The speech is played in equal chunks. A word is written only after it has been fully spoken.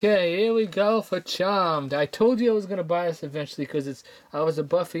Okay, here we go for Charmed. I told you I was gonna buy this eventually because I was a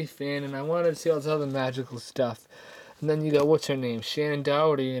Buffy fan and I wanted to see all this other magical stuff. And then you got what's her name, Shannon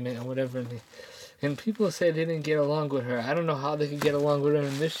Doherty in it or whatever. And people say they didn't get along with her. I don't know how they could get along with her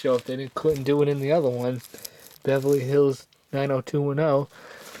in this show if they couldn't do it in the other one, Beverly Hills 90210.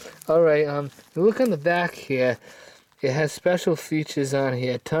 All right, you look on the back here. It has special features on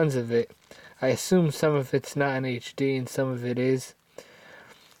here, tons of it. I assume some of it's not in HD and some of it is.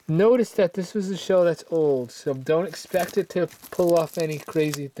 Notice that this was a show that's old, so don't expect it to pull off any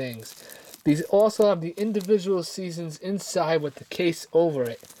crazy things. These also have the individual seasons inside with the case over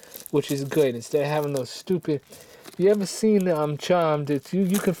it, which is good instead of having those stupid. If you ever seen Charmed,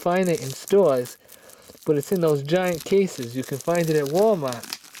 you can find it in stores, but it's in those giant cases. You can find it at Walmart.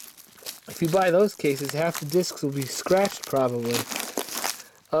 If you buy those cases, half the discs will be scratched probably.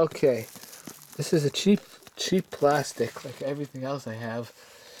 Okay, this is a cheap plastic like everything else I have.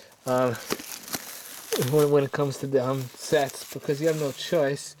 Um, when it comes to the sets, because you have no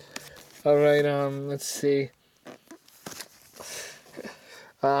choice. All right, let's see.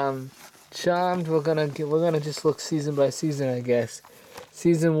 Charmed. We're gonna just look season by season, I guess.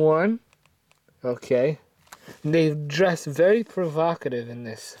 Season 1. Okay. They dress very provocative in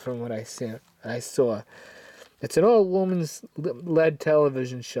this, from what I saw. It's an all woman's led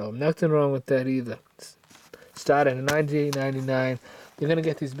television show. Nothing wrong with that either. Started in 1999. You're going to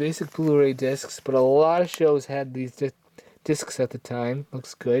get these basic Blu-ray discs, but a lot of shows had these discs at the time.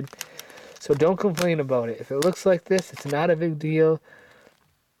 Looks good. So don't complain about it. If it looks like this, it's not a big deal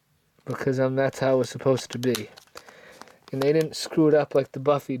because that's how it was supposed to be. And they didn't screw it up like the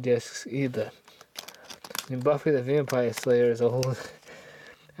Buffy discs either. I mean, Buffy the Vampire Slayer is a whole...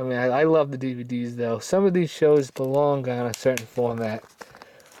 I mean, I love the DVDs, though. Some of these shows belong on a certain format.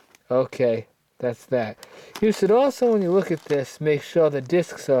 Okay. That's that. You should also, when you look at this, make sure the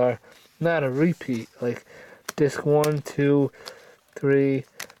discs are not a repeat. Like disc 1, 2, 3,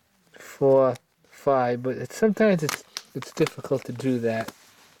 4, 5. But sometimes it's difficult to do that.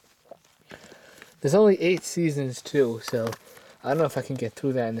 There's only 8 seasons too, so I don't know if I can get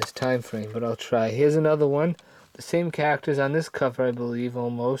through that in this time frame, but I'll try. Here's another one. The same characters on this cover, I believe,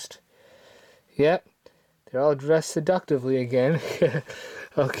 almost. Yep. They're all dressed seductively again.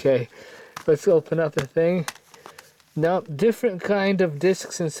 Okay. Let's open up the thing. Now, different kind of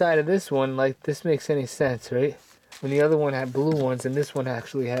discs inside of this one. Like, this makes any sense, right? When the other one had blue ones, and this one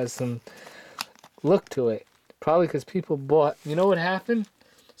actually has some look to it. Probably because people bought... You know what happened?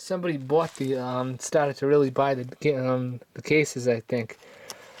 Somebody bought started to really buy the cases, I think.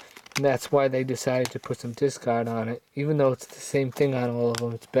 And that's why they decided to put some discard on it. Even though it's the same thing on all of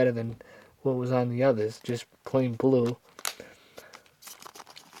them, it's better than what was on the others. Just plain blue.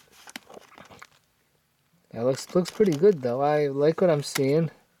 That looks pretty good though. I like what I'm seeing.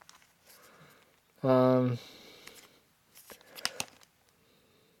 Yeah,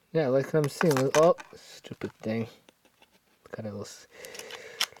 I like what I'm seeing. Oh, stupid thing. Got a little.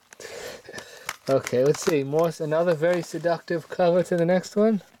 Okay, let's see. Another very seductive cover to the next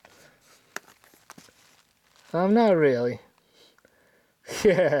one. Not really.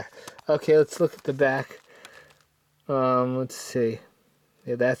 Yeah. Okay, let's look at the back. Let's see.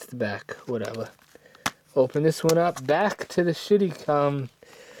 Yeah, that's the back. Whatever. Open this one up. Back to the shitty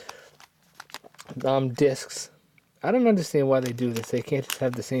discs. I don't understand why they do this. They can't just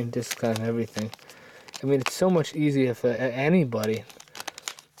have the same discs on everything. I mean, it's so much easier for anybody.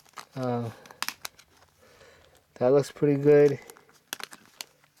 That looks pretty good.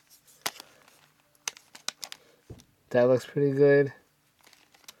 That looks pretty good.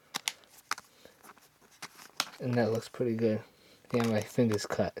 And that looks pretty good. Yeah, my finger's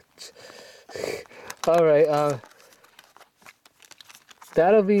cut. Alright,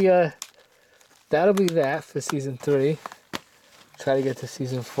 that'll be that for season 3. Try to get to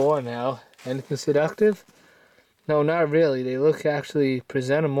season 4 now. Anything seductive? No, not really. They look actually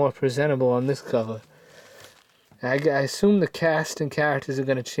more presentable on this cover. I assume the cast and characters are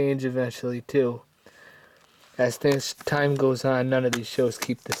going to change eventually too. As time goes on, none of these shows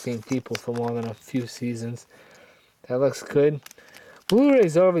keep the same people for more than a few seasons. That looks good.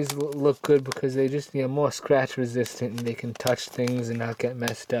 Blu-rays always look good because they just more scratch resistant and they can touch things and not get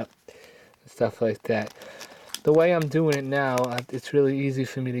messed up and stuff like that. The way I'm doing it now, it's really easy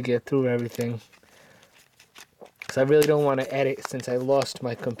for me to get through everything. Because I really don't want to edit since I lost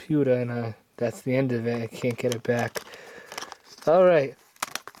my computer and that's the end of it. I can't get it back. Alright.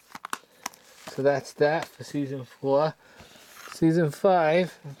 So that's that for season 4. Season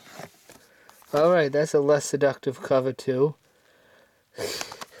 5. Alright, that's a less seductive cover too.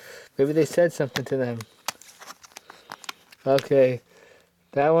 Maybe they said something to them. Okay.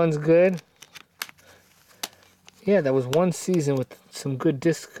 That one's good. Yeah, that was one season with some good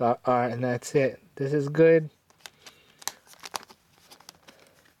disc art, and that's it. This is good.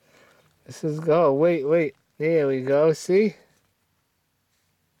 This is... Oh, wait. There we go. See?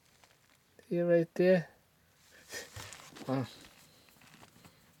 See it right there? Wow.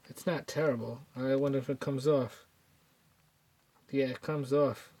 It's not terrible. I wonder if it comes off. Yeah, it comes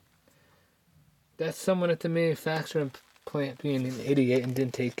off. That's someone at the manufacturing plant being an idiot and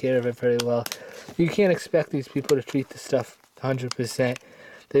didn't take care of it very well. You can't expect these people to treat the stuff 100%.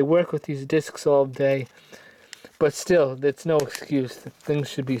 They work with these discs all day, but still, that's no excuse. Things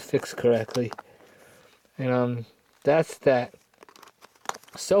should be fixed correctly. And that's that.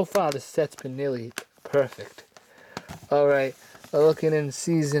 So far, the set's been nearly perfect. All right, looking in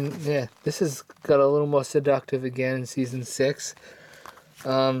season... Yeah, this has got a little more seductive again in season 6.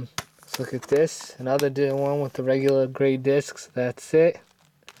 Let's look at this. Another one with the regular gray discs. That's it.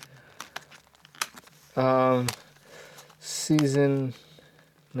 Season...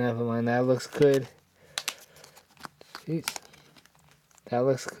 Never mind, that looks good. Jeez. That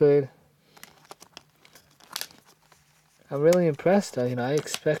looks good. I'm really impressed. I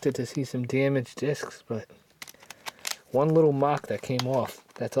expected to see some damaged discs, but one little mark that came off.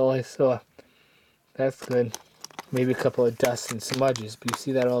 That's all I saw. That's good. Maybe a couple of dusts and smudges, but you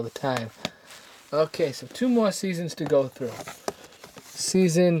see that all the time. Okay, so 2 more seasons to go through.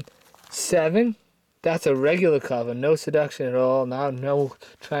 Season 7, that's a regular cover. No seduction at all. No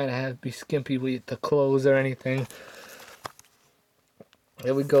trying to be skimpy with the clothes or anything.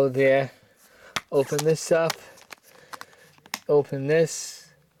 There we go there. Open this up. Open this.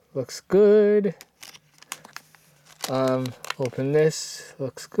 Looks good. Open this.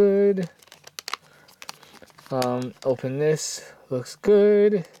 Looks good. Open this. Looks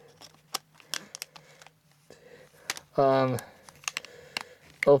good.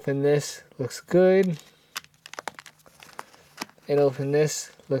 Open this. Looks good. And open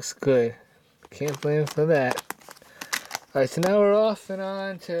this. Looks good. Can't blame for that. Alright, so now we're off and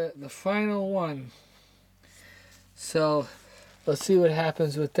on to the final one. So, let's see what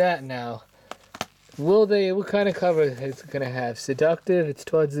happens with that now. What kind of cover is it going to have? Seductive? It's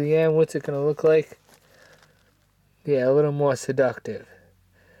towards the end. What's it going to look like? Yeah, a little more seductive.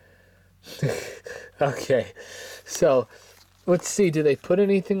 Okay, so let's see. Do they put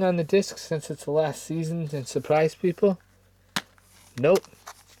anything on the disc since it's the last season and surprise people? Nope.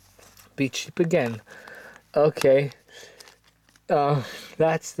 Be cheap again. Okay.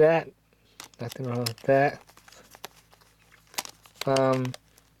 That's that. Nothing wrong with that.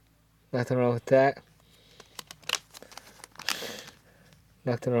 Nothing wrong with that.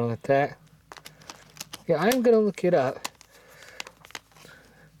 Nothing wrong with that. Yeah, I'm gonna look it up.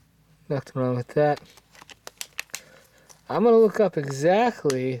 Nothing wrong with that. I'm gonna look up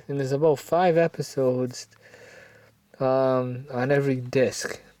exactly, and there's about 5 episodes on every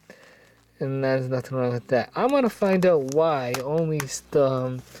disc, and there's nothing wrong with that. I'm gonna find out why only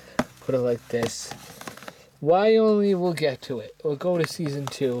put it like this. Why only, we'll get to it. We'll go to season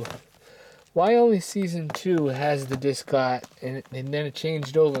 2. Why only season 2 has the disc art and then it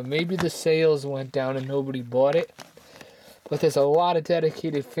changed over. Maybe the sales went down and nobody bought it. But there's a lot of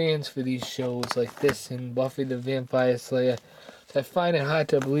dedicated fans for these shows like this and Buffy the Vampire Slayer. So I find it hard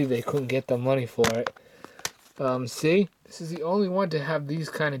to believe they couldn't get the money for it. See? This is the only one to have these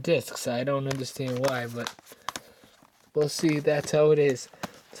kind of discs. I don't understand why, but we'll see. That's how it is.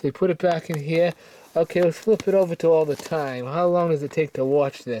 So you put it back in here. Okay, let's flip it over to all the time. How long does it take to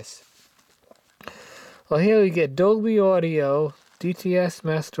watch this? Well, here we get Dolby Audio, DTS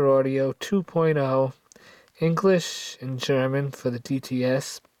Master Audio 2.0, English and German for the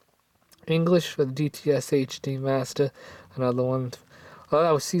DTS, English for the DTS HD Master, another one. Oh,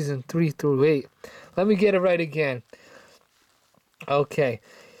 that was season 3 through 8. Let me get it right again. Okay,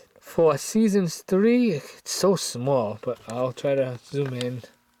 for seasons 3, it's so small, but I'll try to zoom in.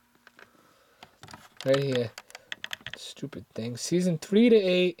 Right here. Stupid thing. Season 3 to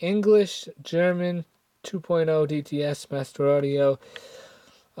 8, English, German, 2.0 DTS Master Audio.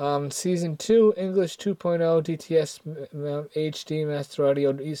 Season 2, English 2.0 DTS HD Master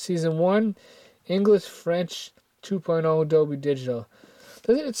Audio. Season 1, English, French 2.0 Dolby Digital.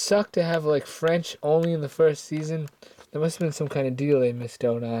 Doesn't it suck to have like French only in the first season? There must have been some kind of deal they missed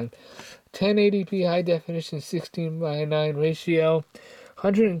out on. 1080p high definition 16:9 ratio.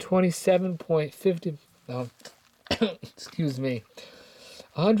 127.50 excuse me.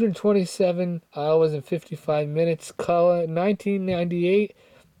 127 hours and 55 minutes. Color 1998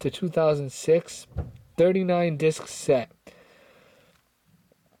 to 2006. 39 disc set.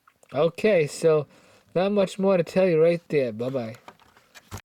 Okay, so not much more to tell you right there. Bye-bye.